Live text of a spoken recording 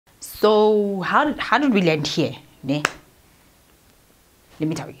So how did we land here? Ne? Let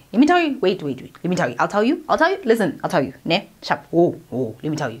me tell you. Wait. Let me tell you. I'll tell you. Listen, I'll tell you. Ne? Sharp. Oh, let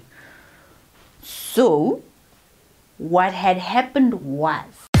me tell you. So, what had happened was,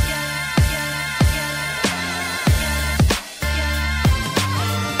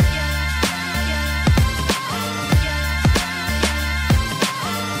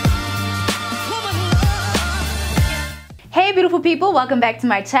 hey beautiful people, welcome back to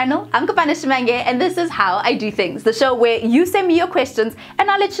my channel. I'm Kopano Shimange and this is How I Do Things, the show where you send me your questions and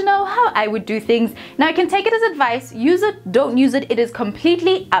I'll let you know how I would do things. Now you can take it as advice, use it, don't use it, it is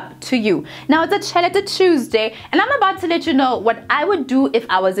completely up to you. Now it's a Chaletta Tuesday and I'm about to let you know what I would do if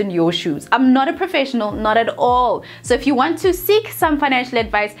I was in your shoes. I'm not a professional, not at all. So if you want to seek some financial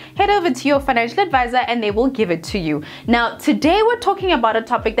advice, head over to your financial advisor and they will give it to you. Now today we're talking about a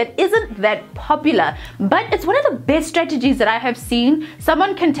topic that isn't that popular, but it's one of the best strategies that I have seen.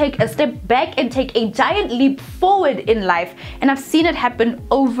 Someone can take a step back and take a giant leap forward in life, and I've seen it happen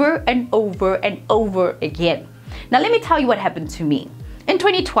over and over and over again. Now let me tell you what happened to me. In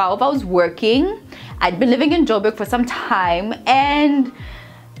 2012 I was working. I'd been living in Joburg for some time and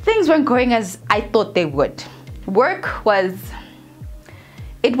things weren't going as I thought they would. Work was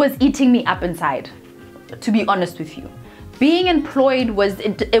eating me up inside, to be honest with you. Being employed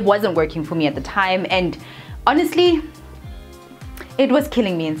it wasn't working for me at the time, and honestly it was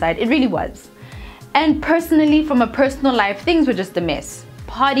killing me inside. It really was. And personally, from a personal life, things were just a mess.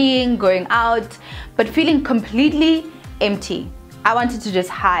 Partying, going out, but feeling completely empty. I wanted to just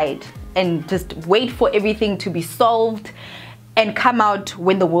hide and just wait for everything to be solved and come out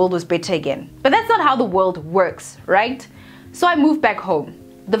when the world was better again. But that's not how the world works, right? So I moved back home.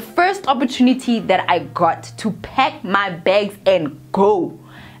 The first opportunity that I got to pack my bags and go,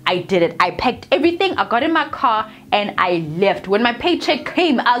 I did it. I packed everything, I got in my car and I left. When my paycheck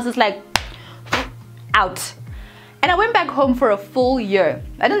came, I was just like, out. And I went back home for a full year.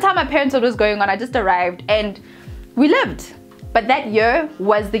 I didn't tell my parents what was going on. I just arrived and we lived. But that year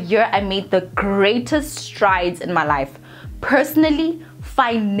was the year I made the greatest strides in my life. Personally,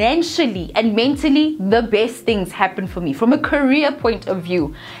 financially, and mentally, the best things happened for me from a career point of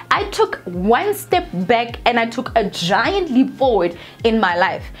view. I took one step back and I took a giant leap forward in my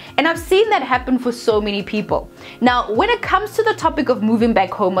life. And I've seen that happen for so many people. Now, when it comes to the topic of moving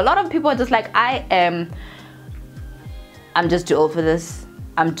back home, a lot of people are just like, I'm just too old for this.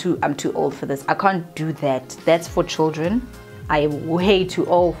 I'm too old for this. I can't do that. That's for children. I am way too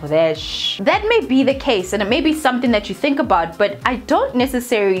old for that. That may be the case and it may be something that you think about, but I don't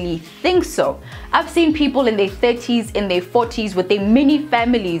necessarily think so. I've seen people in their 30s, in their 40s with their mini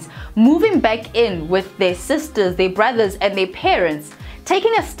families moving back in with their sisters, their brothers and their parents,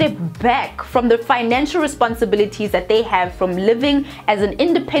 taking a step back from the financial responsibilities that they have from living as an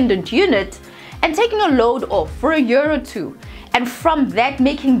independent unit and taking a load off for a year or two, and from that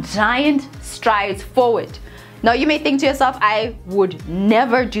making giant strides forward. Now you may think to yourself, I would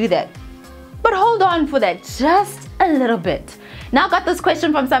never do that. But hold on for that just a little bit. Now I got this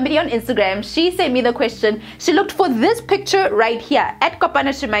question from somebody on Instagram. She sent me the question. She looked for this picture right here at Kopano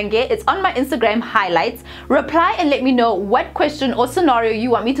Shimange. It's on my Instagram highlights. Reply and let me know what question or scenario you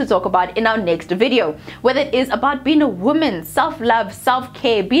want me to talk about in our next video. Whether it is about being a woman, self-love,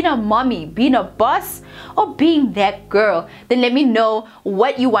 self-care, being a mommy, being a boss, or being that girl, then let me know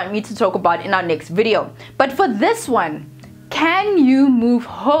what you want me to talk about in our next video. But for this one, can you move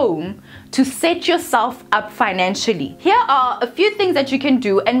home to set yourself up financially? Here are a few things that you can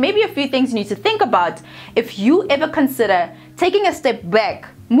do and maybe a few things you need to think about if you ever consider taking a step back,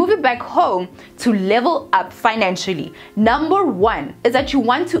 moving back home to level up financially. Number one is that you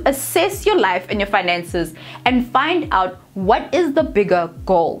want to assess your life and your finances and find out what is the bigger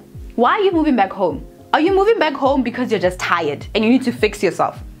goal. Why are you moving back home? Are you moving back home because you're just tired and you need to fix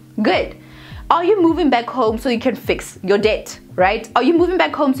yourself? Good. Are you moving back home so you can fix your debt, right? Are you moving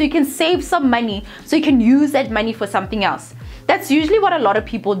back home so you can save some money so you can use that money for something else? That's usually what a lot of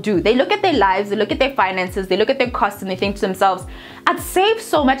people do. They look at their lives, they look at their finances, they look at their costs and they think to themselves, I'd save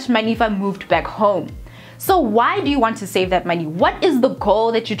so much money if I moved back home. So why do you want to save that money? What is the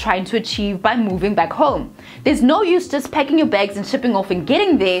goal that you're trying to achieve by moving back home? There's no use just packing your bags and shipping off and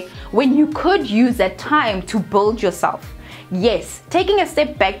getting there when you could use that time to build yourself. Yes, taking a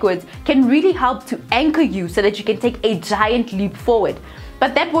step backwards can really help to anchor you so that you can take a giant leap forward.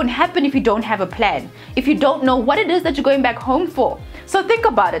 But that won't happen if you don't have a plan, if you don't know what it is that you're going back home for. So think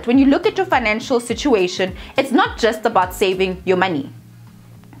about it. When you look at your financial situation, it's not just about saving your money.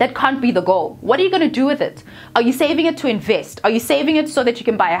 That can't be the goal. What are you going to do with it? Are you saving it to invest? Are you saving it so that you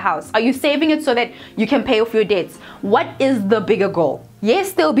can buy a house? Are you saving it so that you can pay off your debts? What is the bigger goal?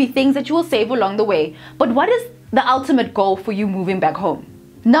 Yes, there'll be things that you will save along the way, but what is the ultimate goal for you moving back home?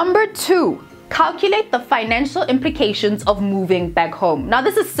 Number 2, calculate the financial implications of moving back home. Now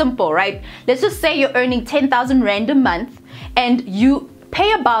this is simple, right? Let's just say you're earning 10,000 Rand a month and you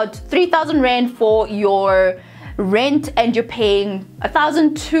pay about 3,000 Rand for your rent, and you're paying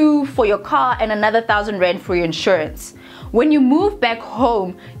 1,200 for your car and another 1,000 Rand for your insurance. When you move back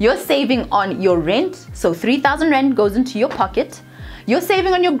home, you're saving on your rent, so 3,000 Rand goes into your pocket. You're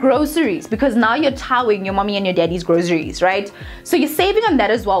saving on your groceries because now you're towing your mommy and your daddy's groceries, right? So you're saving on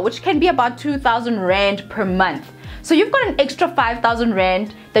that as well, which can be about 2,000 Rand per month. So you've got an extra 5,000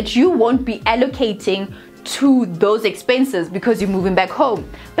 Rand that you won't be allocating to those expenses because you're moving back home.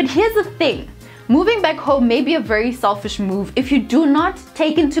 But here's the thing. Moving back home may be a very selfish move if you do not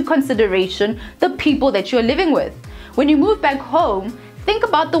take into consideration the people that you're living with. When you move back home, think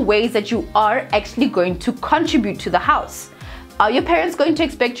about the ways that you are actually going to contribute to the house. Are your parents going to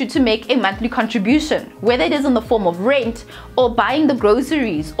expect you to make a monthly contribution, whether it is in the form of rent or buying the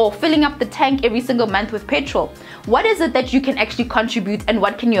groceries or filling up the tank every single month with petrol? What is it that you can actually contribute and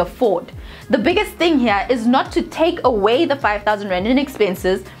what can you afford? The biggest thing here is not to take away the 5,000 Rand in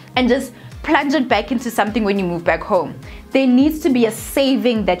expenses and just plunge it back into something when you move back home. There needs to be a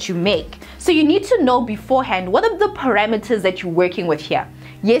saving that you make. So you need to know beforehand what are the parameters that you're working with here.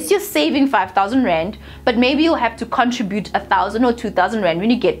 Yes, you're saving 5,000 Rand, but maybe you'll have to contribute 1,000 or 2,000 Rand when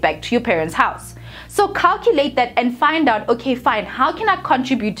you get back to your parents' house. So calculate that and find out, okay, fine, how can I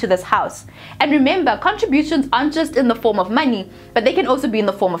contribute to this house? And remember, contributions aren't just in the form of money, but they can also be in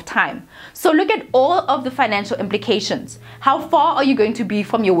the form of time. So look at all of the financial implications. How far are you going to be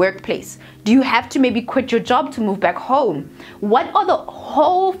from your workplace? Do you have to maybe quit your job to move back home? What are the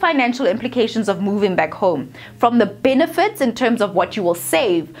whole financial implications of moving back home? From the benefits in terms of what you will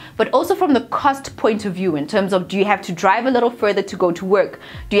save, but also from the cost point of view in terms of, do you have to drive a little further to go to work?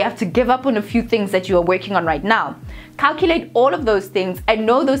 Do you have to give up on a few things that you are working on right now? Calculate all of those things and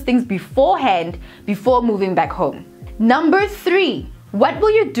know those things beforehand before moving back home. Number 3, what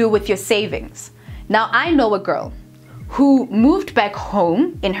will you do with your savings? Now, I know a girl who moved back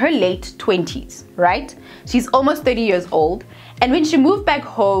home in her late 20s, right? She's almost 30 years old. And when she moved back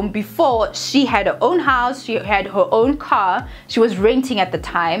home, before, she had her own house, she had her own car, she was renting at the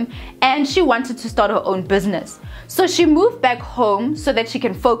time, and she wanted to start her own business. So she moved back home so that she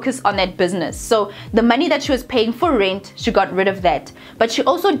can focus on that business. So the money that she was paying for rent, she got rid of that. But she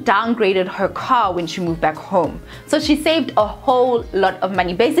also downgraded her car when she moved back home. So she saved a whole lot of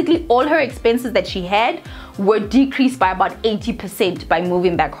money. Basically, all her expenses that she had were decreased by about 80% by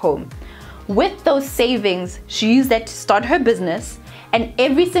moving back home. With those savings, she used that to start her business, and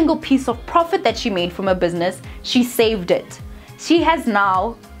every single piece of profit that she made from her business, she saved it. She has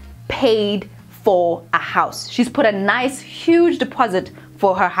now paid for a house. She's put a nice, huge deposit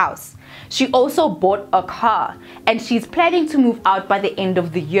for her house. She also bought a car, and she's planning to move out by the end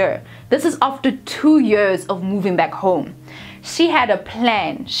of the year. This is after 2 years of moving back home. She had a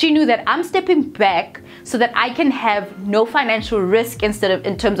plan. She knew that I'm stepping back so that I can have no financial risk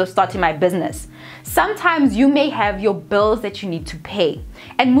in terms of starting my business. Sometimes you may have your bills that you need to pay,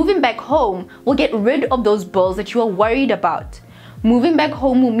 and moving back home will get rid of those bills that you are worried about. Moving back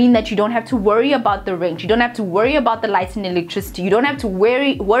home will mean that you don't have to worry about the rent, you don't have to worry about the lights and electricity, you don't have to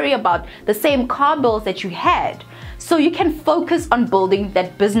worry about the same car bills that you had. So you can focus on building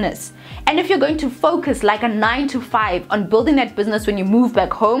that business. And if you're going to focus like a 9 to 5 on building that business when you move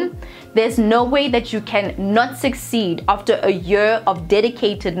back home, there's no way that you can not succeed after a year of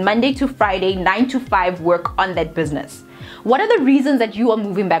dedicated Monday to Friday 9 to 5 work on that business. What are the reasons that you are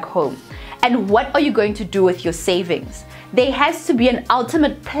moving back home? And what are you going to do with your savings? There has to be an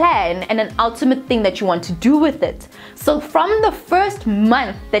ultimate plan and an ultimate thing that you want to do with it. So from the first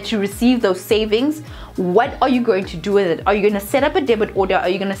month that you receive those savings, what are you going to do with it? Are you going to set up a debit order? Are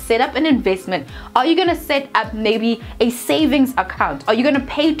you going to set up an investment? Are you going to set up maybe a savings account? Are you going to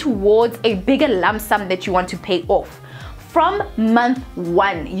pay towards a bigger lump sum that you want to pay off? From month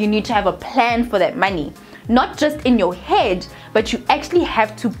 1, you need to have a plan for that money. Not just in your head, but you actually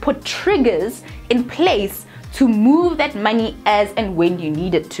have to put triggers in place to move that money as and when you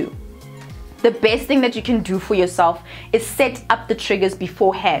need it to. The best thing that you can do for yourself is set up the triggers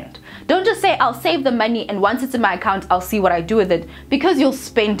beforehand. Don't just say, I'll save the money and once it's in my account, I'll see what I do with it, because you'll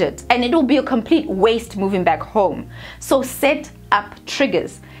spend it and it will be a complete waste moving back home. So set up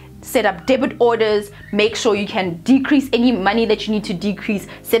triggers. Set up debit orders, make sure you can decrease any money that you need to decrease,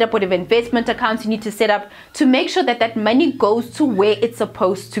 set up whatever investment accounts you need to set up to make sure that that money goes to where it's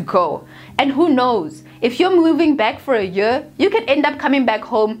supposed to go. And who knows, if you're moving back for a year, you could end up coming back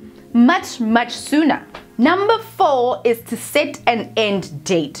home much sooner. Number 4 is to set an end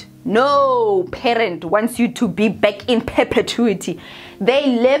date. No parent wants you to be back in perpetuity.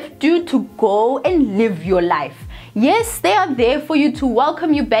 They left you to go and live your life. Yes, they are there for you to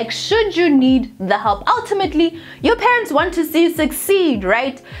welcome you back should you need the help. Ultimately, your parents want to see you succeed,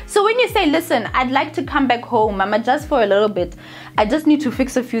 right? So when you say, listen, I'd like to come back home, mama, just for a little bit. I just need to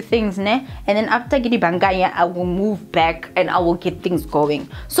fix a few things, ne? And then after Gidibangaya, I will move back and I will get things going.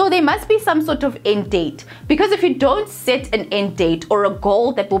 So there must be some sort of end date. Because if you don't set an end date or a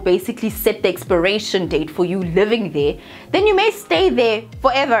goal that will basically set the expiration date for you living there, then you may stay there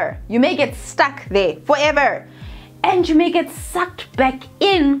forever. You may get stuck there forever. And you may get sucked back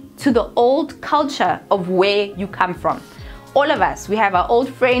into the old culture of where you come from. All of us, we have our old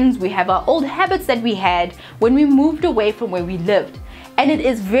friends, we have our old habits that we had when we moved away from where we lived. And it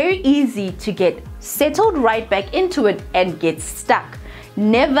is very easy to get settled right back into it and get stuck.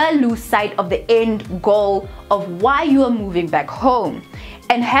 Never lose sight of the end goal of why you are moving back home.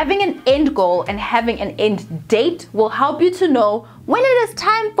 And having an end goal and having an end date will help you to know when it is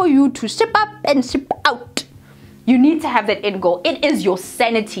time for you to ship up and ship out. You need to have that end goal. It is your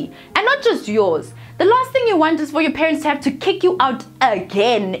sanity, and not just yours. The last thing you want is for your parents to have to kick you out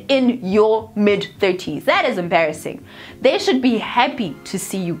again in your mid-30s. That is embarrassing. They should be happy to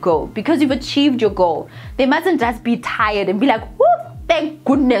see you go because you've achieved your goal. They mustn't just be tired and be like, whoo, thank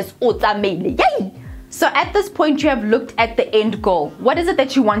goodness, yay! So at this point, you have looked at the end goal. What is it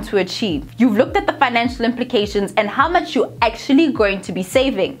that you want to achieve? You've looked at the financial implications and how much you're actually going to be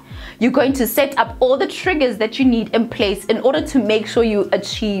saving. You're going to set up all the triggers that you need in place in order to make sure you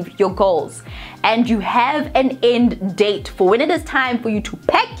achieve your goals. And you have an end date for when it is time for you to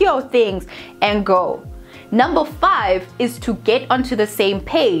pack your things and go. Number 5 is to get onto the same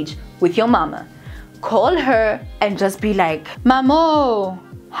page with your mama. Call her and just be like, Mamo,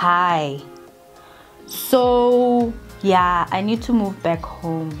 hi. So, yeah, I need to move back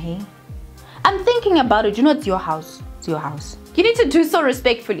home, hey? I'm thinking about it. You know, it's your house. It's your house. You need to do so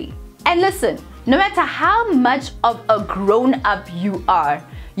respectfully. And listen, no matter how much of a grown-up you are,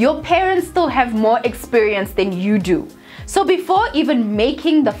 your parents still have more experience than you do. So before even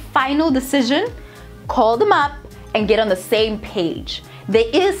making the final decision, call them up and get on the same page. There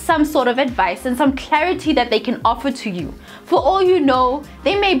is some sort of advice and some clarity that they can offer to you. For all you know,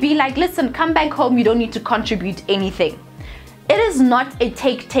 they may be like, listen, come back home, you don't need to contribute anything. It is not a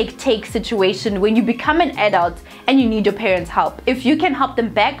take situation when you become an adult and you need your parents' help. If you can help them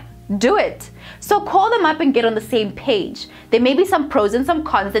back, do it. So call them up and get on the same page. There may be some pros and some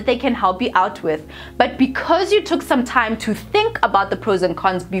cons that they can help you out with, but because you took some time to think about the pros and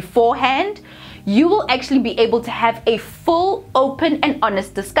cons beforehand, you will actually be able to have a full, open and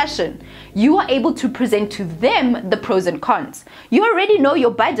honest discussion. You are able to present to them the pros and cons. You already know your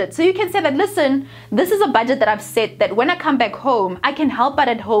budget, so you can say that, listen, this is a budget that I've set that when I come back home, I can help out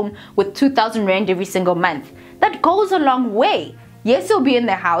at home with 2,000 Rand every single month. That goes a long way. Yes, you'll be in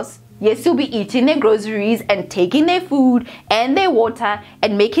their house. Yes, you'll be eating their groceries and taking their food and their water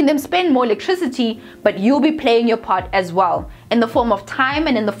and making them spend more electricity, but you'll be playing your part as well in the form of time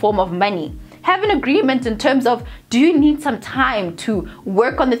and in the form of money. Have an agreement in terms of, do you need some time to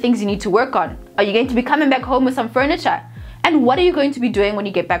work on the things you need to work on? Are you going to be coming back home with some furniture? And what are you going to be doing when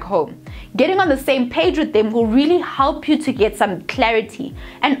you get back home? Getting on the same page with them will really help you to get some clarity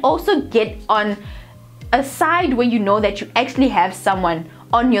and also get on a side where you know that you actually have someone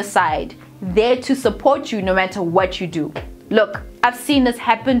on your side there to support you no matter what you do. Look, I've seen this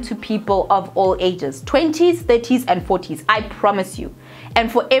happen to people of all ages, 20s, 30s and 40s, I promise you. And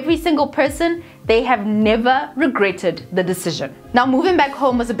for every single person, they have never regretted the decision. Now, moving back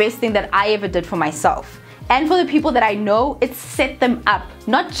home was the best thing that I ever did for myself. And for the people that I know, it set them up,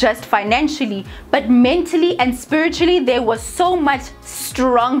 not just financially, but mentally and spiritually. They were so much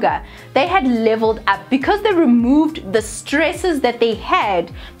stronger. They had leveled up because they removed the stresses that they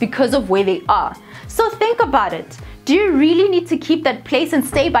had because of where they are. So think about it. Do you really need to keep that place and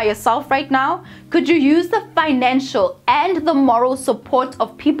stay by yourself right now? Could you use the financial and the moral support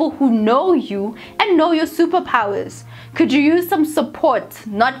of people who know you and know your superpowers? Could you use some support,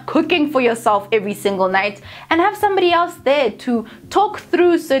 not cooking for yourself every single night, and have somebody else there to talk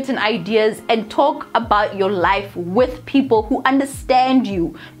through certain ideas and talk about your life with people who understand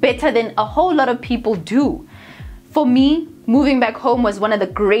you better than a whole lot of people do? For me, moving back home was one of the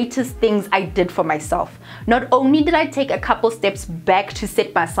greatest things I did for myself. Not only did I take a couple steps back to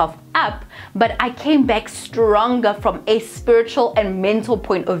set myself up, but I came back stronger from a spiritual and mental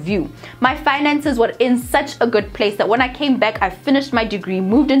point of view. My finances were in such a good place that when I came back, I finished my degree,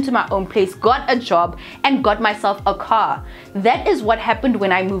 moved into my own place, got a job, and got myself a car. That is what happened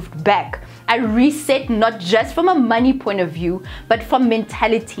when I moved back. I reset not just from a money point of view, but from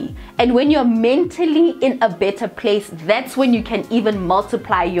mentality. And when you're mentally in a better place, that's when you can even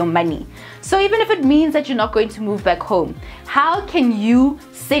multiply your money. So even if it means that you're not going to move back home, how can you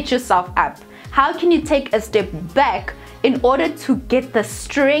set yourself up? How can you take a step back in order to get the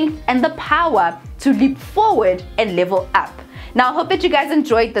strength and the power to leap forward and level up? Now, I hope that you guys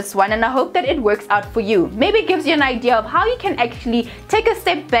enjoyed this one, and I hope that it works out for you. Maybe it gives you an idea of how you can actually take a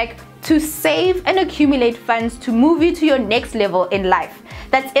step back to save and accumulate funds to move you to your next level in life.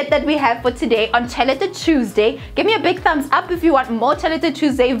 That's it that we have for today on Talented Tuesday. Give me a big thumbs up if you want more Talented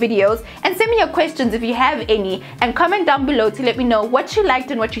Tuesday videos, and send me your questions if you have any, and comment down below to let me know what you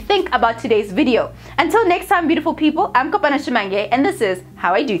liked and what you think about today's video. Until next time, beautiful people, I'm Kopano Shimange, and this is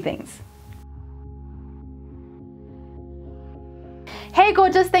How I Do Things. Hey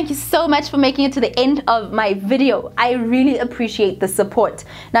gorgeous, thank you so much for making it to the end of my video. I really appreciate the support.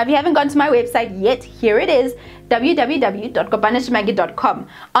 Now, if you haven't gone to my website yet, here it is, www.kopanoshimange.com.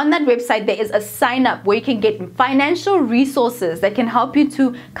 On that website, there is a sign up where you can get financial resources that can help you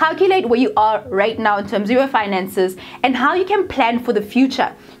to calculate where you are right now in terms of your finances and how you can plan for the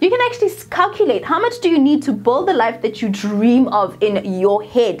future. You can actually calculate how much do you need to build the life that you dream of in your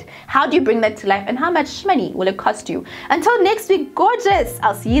head. How do you bring that to life, and how much money will it cost you? Until next week, gorgeous,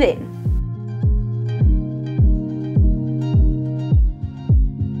 I'll see you then.